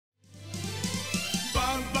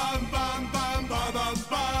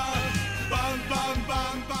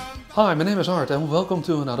Hi, my name is Art and welcome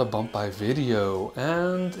to another bump by video.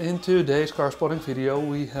 And in today's car spotting video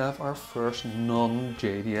we have our first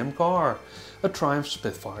non-JDM car, a Triumph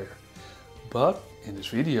Spitfire. But in this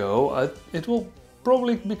video it will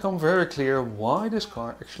probably become very clear why this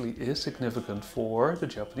car actually is significant for the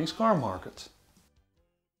Japanese car market.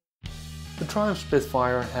 The Triumph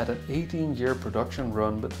Spitfire had an 18-year production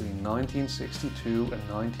run between 1962 and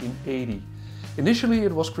 1980. Initially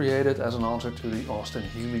it was created as an answer to the Austin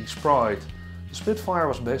Healey Sprite. The Spitfire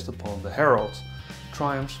was based upon the Herald,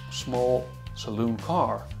 Triumph's small saloon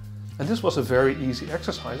car. And this was a very easy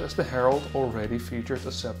exercise as the Herald already featured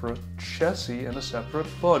a separate chassis and a separate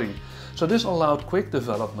body. So this allowed quick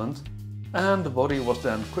development, and the body was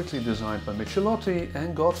then quickly designed by Michelotti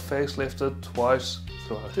and got facelifted twice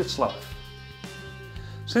throughout its life.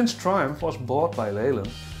 Since Triumph was bought by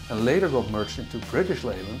Leyland and later got merged into British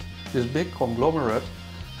Leyland, this big conglomerate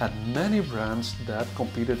had many brands that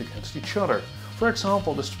competed against each other. For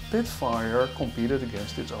example, the Spitfire competed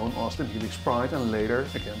against its own Austin Healey Sprite and later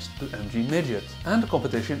against the MG Midget. And the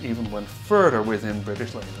competition even went further within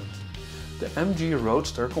British Leyland. The MG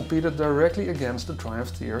Roadster competed directly against the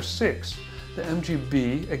Triumph TR6, the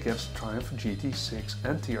MGB against the Triumph GT6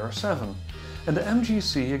 and TR7, and the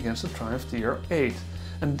MGC against the Triumph TR8.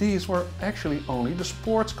 And these were actually only the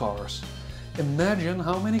sports cars. Imagine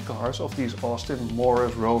how many cars of these Austin,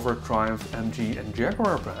 Morris, Rover, Triumph, MG and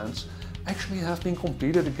Jaguar brands actually have been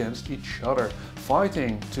competed against each other,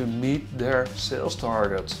 fighting to meet their sales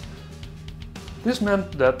targets. This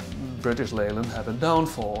meant that British Leyland had a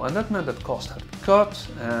downfall, and that meant that costs had to be cut,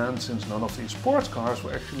 and since none of these sports cars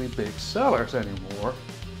were actually big sellers anymore,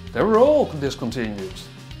 they were all discontinued.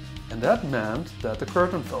 And that meant that the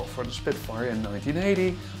curtain fell for the Spitfire in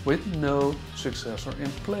 1980 with no successor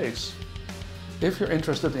in place. If you're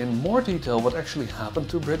interested in more detail what actually happened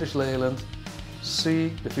to British Leyland, see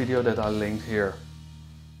the video that I linked here.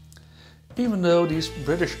 Even though these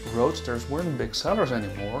British Roadsters weren't big sellers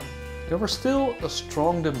anymore, there was still a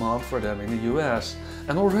strong demand for them in the US.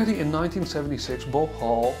 And already in 1976 Bob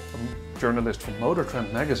Hall, a journalist from Motor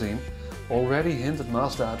Trend magazine, already hinted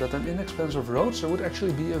Mazda that an inexpensive Roadster would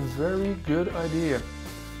actually be a very good idea.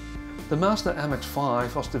 The Mazda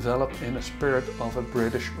MX5 was developed in the spirit of a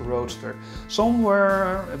British Roadster,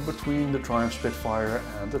 somewhere between the Triumph Spitfire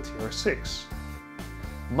and the TR6.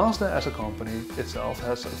 Mazda as a company itself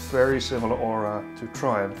has a very similar aura to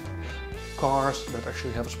Triumph, cars that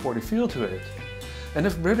actually have a sporty feel to it. And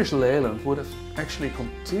if British Leyland would have actually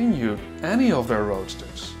continued any of their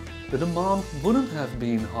Roadsters, the demand wouldn't have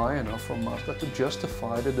been high enough for Mazda to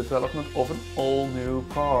justify the development of an all-new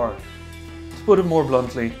car. To put it more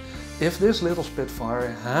bluntly, if this little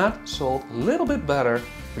Spitfire had sold a little bit better,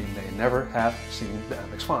 we may never have seen the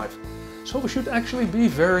MX5. So we should actually be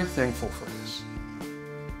very thankful for this.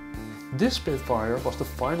 This Spitfire was the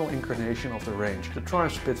final incarnation of the range, the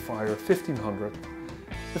Triumph Spitfire 1500.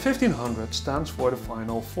 The 1500 stands for the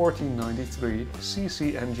final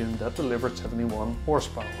 1493cc engine that delivered 71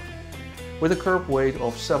 horsepower. With a curb weight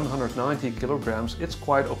of 790 kilograms, it's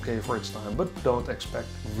quite okay for its time, but don't expect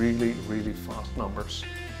really fast numbers.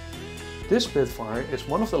 This Spitfire is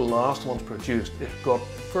one of the last ones produced. It got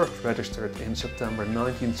first registered in September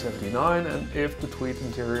 1979, and if the tweed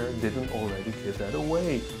interior didn't already give that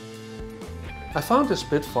away. I found this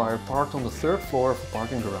Spitfire parked on the third floor of a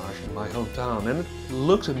parking garage in my hometown, and it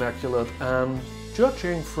looks immaculate, and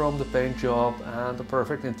judging from the paint job and the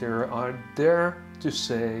perfect interior, I dare to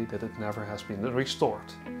say that it never has been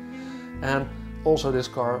restored. And also this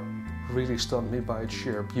car really stunned me by its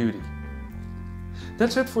sheer beauty.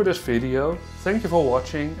 That's it for this video. Thank you for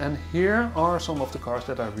watching, and here are some of the cars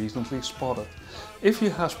that I recently spotted. If you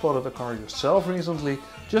have spotted a car yourself recently,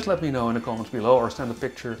 just let me know in the comments below or send a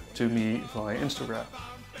picture to me via Instagram.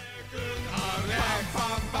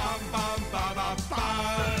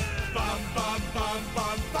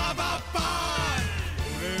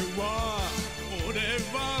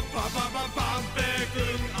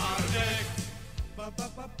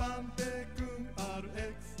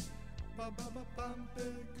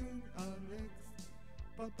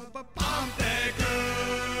 Bam,